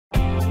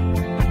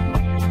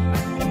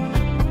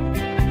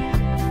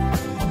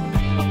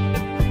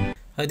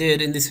Hi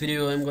there, in this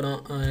video I'm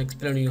gonna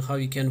explain you how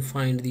you can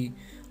find the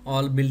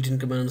all built-in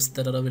commands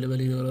that are available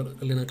in your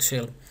Linux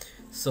shell.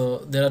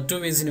 So there are two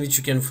ways in which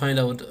you can find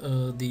out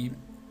the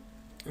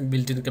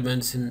built-in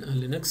commands in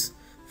Linux.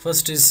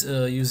 First is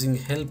using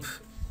help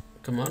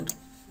command.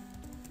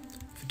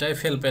 If you type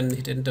help and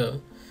hit enter,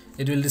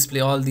 it will display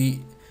all the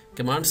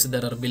commands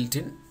that are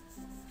built-in.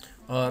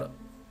 Or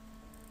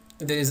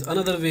there is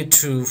another way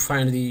to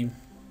find the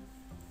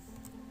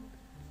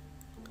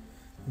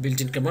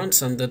built-in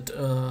commands, and that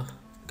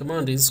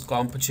command is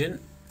compgen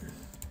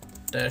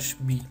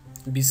 -b.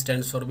 B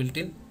stands for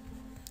built-in,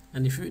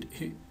 and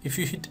if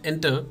you hit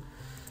enter,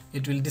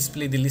 it will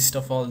display the list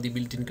of all the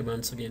built-in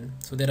commands again.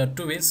 So there are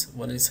two ways,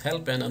 one is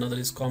help and another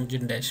is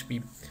compgen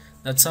 -b.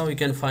 That's how you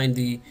can find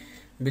the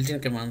built-in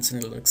commands in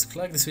Linux. If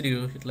you like this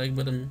video, hit like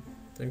button.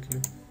 Thank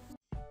you.